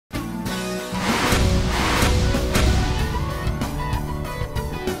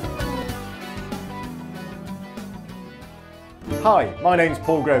Hi, my name's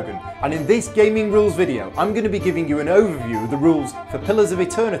Paul Grogan, and in this gaming rules video I'm going to be giving you an overview of the rules for Pillars of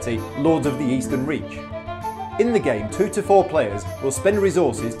Eternity: Lords of the Eastern Reach. In the game, 2 to 4 players will spend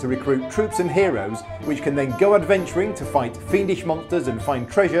resources to recruit troops and heroes which can then go adventuring to fight fiendish monsters and find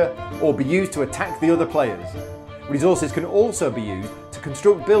treasure, or be used to attack the other players. Resources can also be used to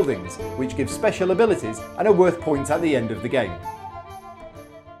construct buildings which give special abilities and are worth points at the end of the game.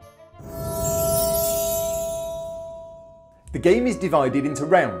 The game is divided into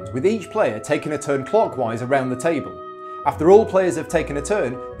rounds, with each player taking a turn clockwise around the table. After all players have taken a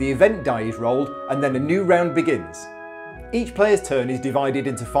turn, the event die is rolled and then a new round begins. Each player's turn is divided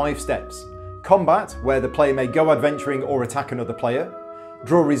into 5 steps. Combat, where the player may go adventuring or attack another player.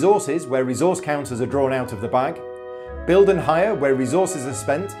 Draw resources, where resource counters are drawn out of the bag. Build and hire, where resources are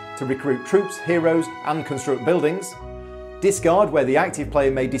spent to recruit troops, heroes and construct buildings. Discard, where the active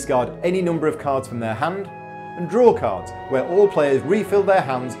player may discard any number of cards from their hand. And draw cards, where all players refill their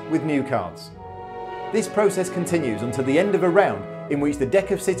hands with new cards. This process continues until the end of a round in which the deck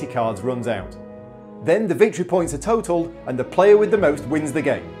of city cards runs out. Then the victory points are totaled and the player with the most wins the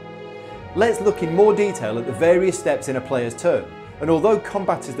game. Let's look in more detail at the various steps in a player's turn, and although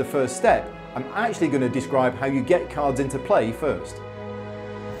combat is the first step, I'm actually going to describe how you get cards into play first.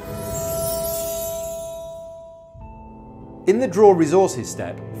 In the draw resources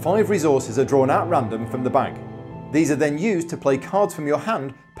step, 5 resources are drawn at random from the bag. These are then used to play cards from your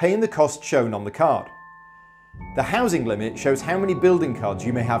hand, paying the cost shown on the card. The housing limit shows how many building cards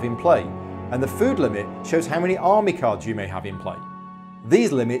you may have in play, and the food limit shows how many army cards you may have in play.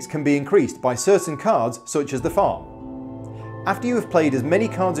 These limits can be increased by certain cards such as the farm. After you have played as many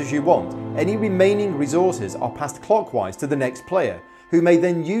cards as you want, any remaining resources are passed clockwise to the next player, who may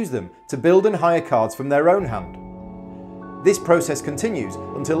then use them to build and hire cards from their own hand. This process continues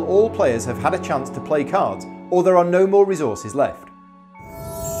until all players have had a chance to play cards or there are no more resources left.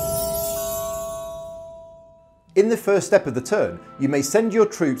 In the first step of the turn, you may send your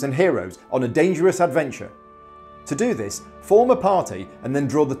troops and heroes on a dangerous adventure. To do this, form a party and then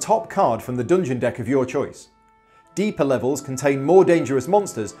draw the top card from the dungeon deck of your choice. Deeper levels contain more dangerous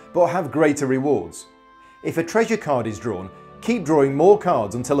monsters but have greater rewards. If a treasure card is drawn, keep drawing more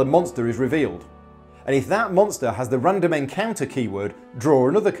cards until a monster is revealed. And if that monster has the random encounter keyword, draw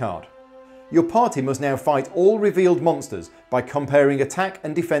another card. Your party must now fight all revealed monsters by comparing attack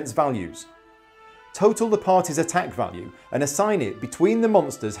and defense values. Total the party's attack value and assign it between the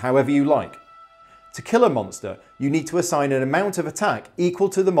monsters however you like. To kill a monster, you need to assign an amount of attack equal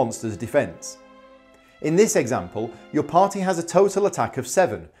to the monster's defense. In this example, your party has a total attack of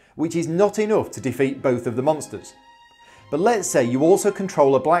 7, which is not enough to defeat both of the monsters. But let's say you also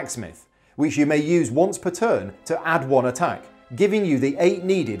control a blacksmith, which you may use once per turn to add 1 attack, giving you the 8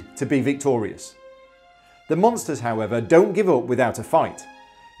 needed to be victorious. The monsters, however, don't give up without a fight.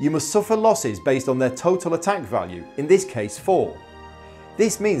 You must suffer losses based on their total attack value, in this case 4.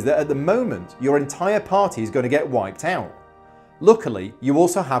 This means that at the moment your entire party is going to get wiped out. Luckily, you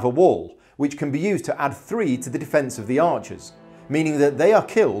also have a wall, which can be used to add 3 to the defense of the archers, meaning that they are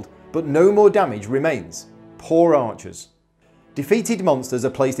killed but no more damage remains. Poor archers. Defeated monsters are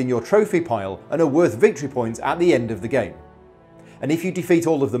placed in your trophy pile and are worth victory points at the end of the game. And if you defeat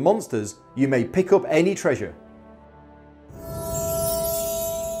all of the monsters, you may pick up any treasure.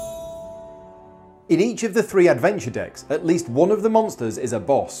 In each of the 3 adventure decks, at least one of the monsters is a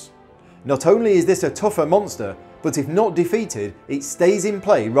boss. Not only is this a tougher monster, but if not defeated, it stays in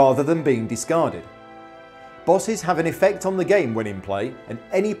play rather than being discarded. Bosses have an effect on the game when in play, and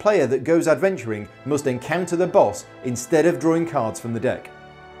any player that goes adventuring must encounter the boss instead of drawing cards from the deck.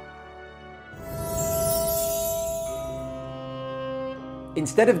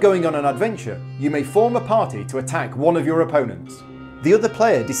 Instead of going on an adventure, you may form a party to attack one of your opponents. The other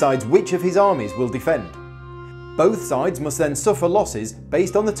player decides which of his armies will defend. Both sides must then suffer losses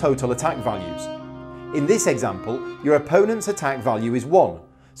based on the total attack values. In this example, your opponent's attack value is 1,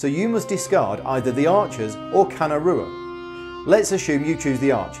 so you must discard either the archers or Kanarua. Let's assume you choose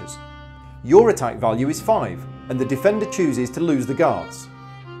the archers. Your attack value is 5, and the defender chooses to lose the guards.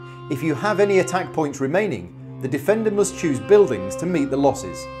 If you have any attack points remaining, the defender must choose buildings to meet the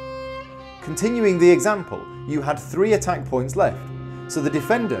losses. Continuing the example, you had 3 attack points left, so the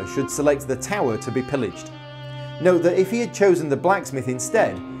defender should select the tower to be pillaged. Note that if he had chosen the blacksmith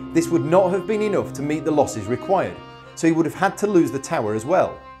instead, this would not have been enough to meet the losses required, so he would have had to lose the tower as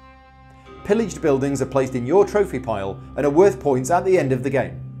well. Pillaged buildings are placed in your trophy pile and are worth points at the end of the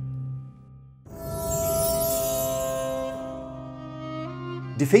game.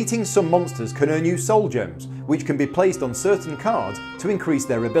 Defeating some monsters can earn you soul gems, which can be placed on certain cards to increase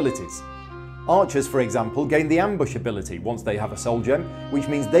their abilities. Archers, for example, gain the ambush ability once they have a soul gem, which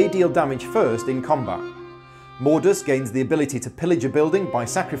means they deal damage first in combat. Mordus gains the ability to pillage a building by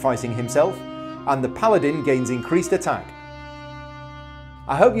sacrificing himself, and the Paladin gains increased attack.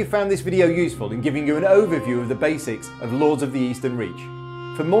 I hope you found this video useful in giving you an overview of the basics of Lords of the Eastern Reach.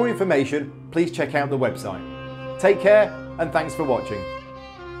 For more information, please check out the website. Take care, and thanks for watching.